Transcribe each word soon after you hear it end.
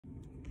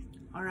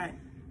All right.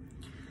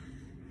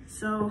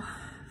 So,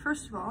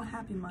 first of all,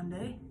 happy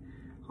Monday.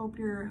 Hope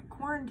your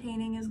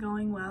quarantining is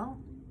going well.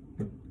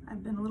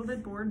 I've been a little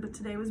bit bored, but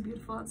today was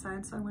beautiful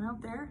outside, so I went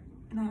out there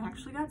and I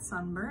actually got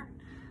sunburnt.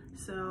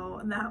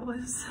 So that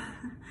was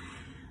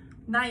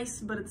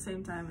nice, but at the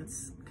same time,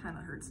 it's kind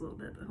of hurts a little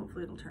bit, but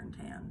hopefully it'll turn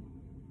tan.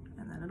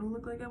 And then it'll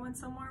look like I went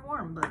somewhere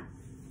warm, but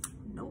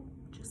nope,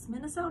 just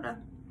Minnesota.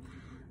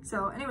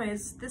 So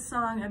anyways, this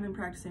song I've been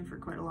practicing for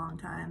quite a long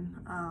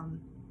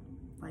time,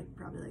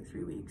 probably like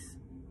 3 weeks,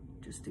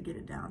 just to get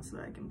it down so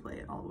that I can play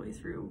it all the way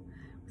through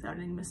without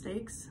any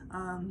mistakes.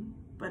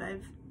 But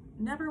I've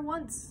never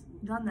once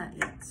done that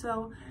yet.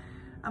 So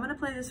I'm gonna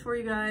play this for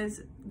you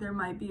guys. There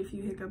might be a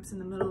few hiccups in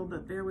the middle,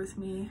 but bear with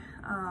me.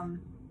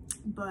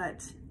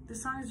 But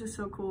this song is just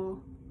so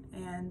cool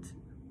and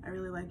I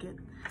really like it.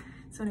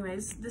 So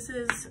anyways, this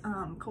is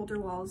Colter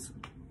Wall's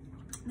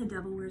The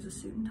Devil Wears a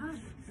Suit and Tie.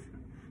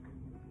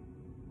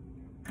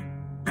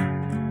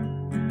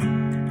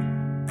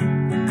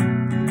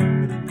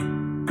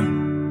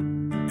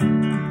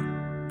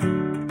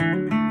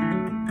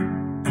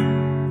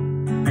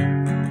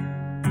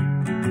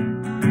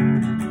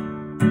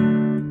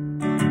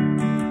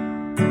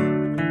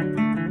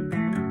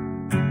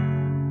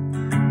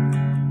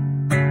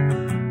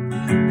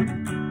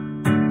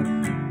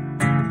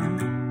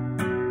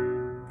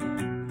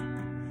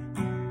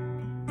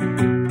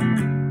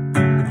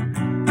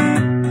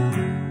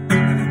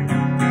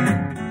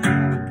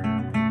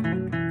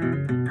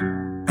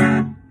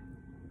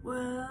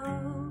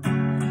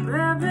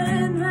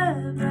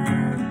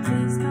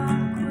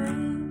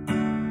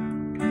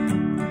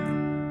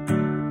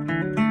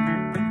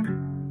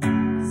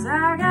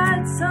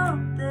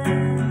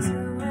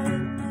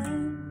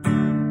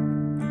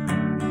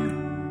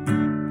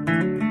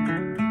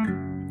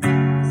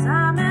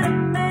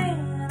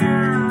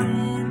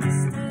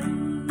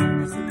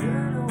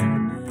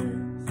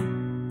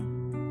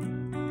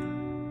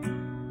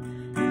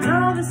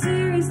 The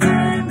series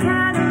 10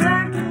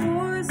 Cadillac and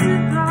wore a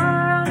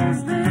cigar on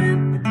his lip.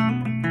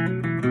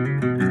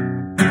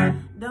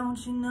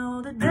 Don't you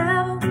know the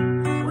devil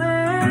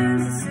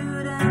wears a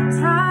suit and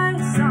tie?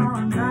 Saw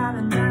him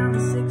driving down the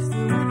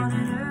 61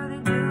 in early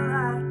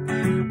July.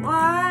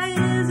 Wide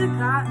as a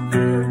cotton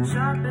field and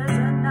sharp as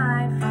a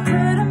knife. I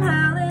heard him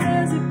howling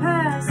as he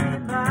passed me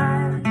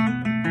by.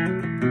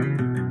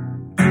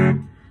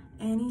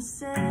 And he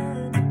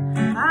said,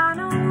 I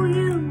know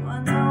you,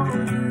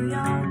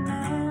 young man.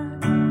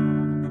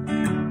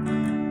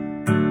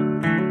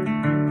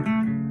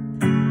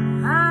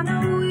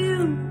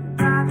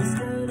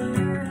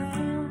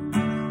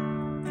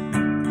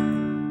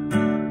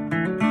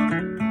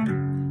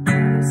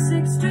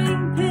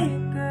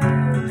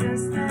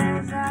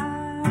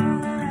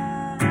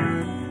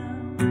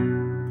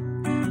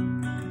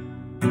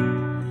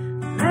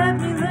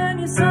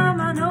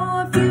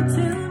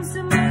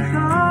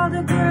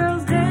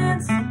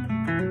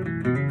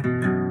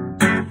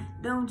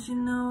 Don't you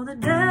know the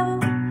devil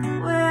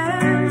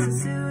wears a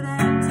suit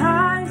and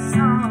tie?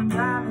 Saw him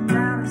driving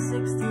down the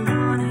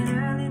 61 in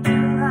early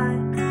July.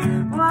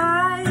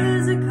 Wide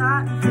as a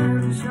cotton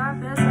field and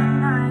sharp as a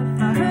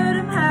knife. I heard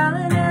him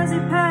howling as he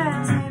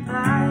passed me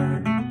by.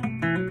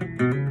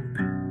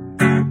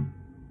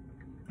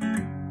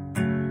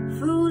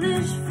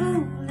 Foolish,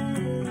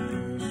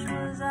 foolish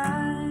was I.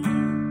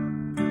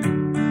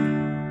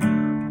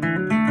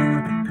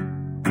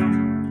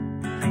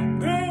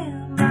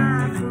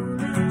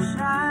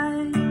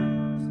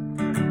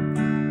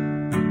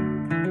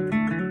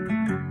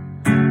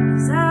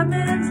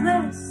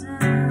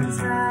 Lessons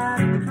at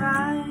a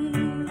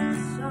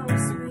price, so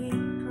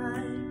sweet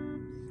price.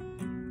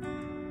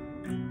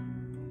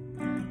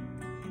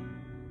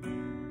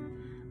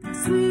 My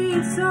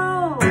sweet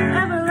soul,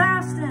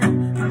 everlasting,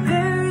 my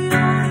very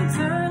own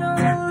eternal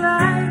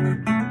light.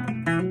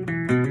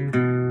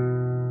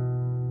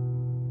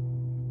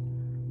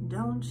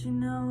 Don't you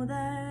know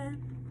that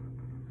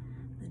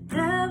the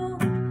devil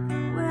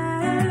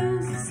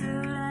wears a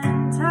suit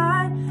and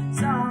tie?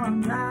 Saw him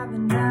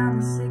driving down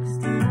the 61.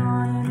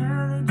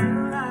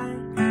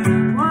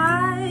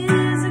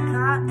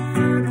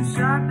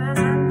 Sharp as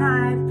a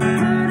knife, I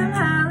heard him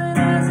howling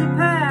as he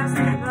passed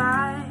me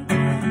by.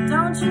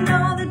 Don't you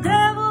know the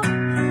devil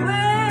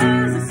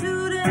wears a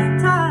suit and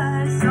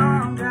tie?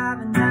 Saw him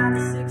driving down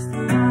the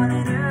 61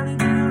 in early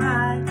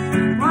July.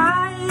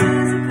 Wide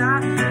as a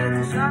cotton field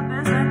and sharp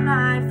as a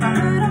knife, I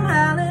heard him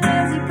howling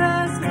as he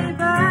passed me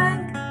by.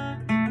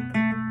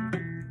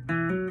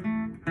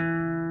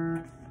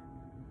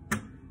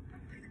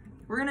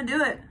 We're gonna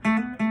do it.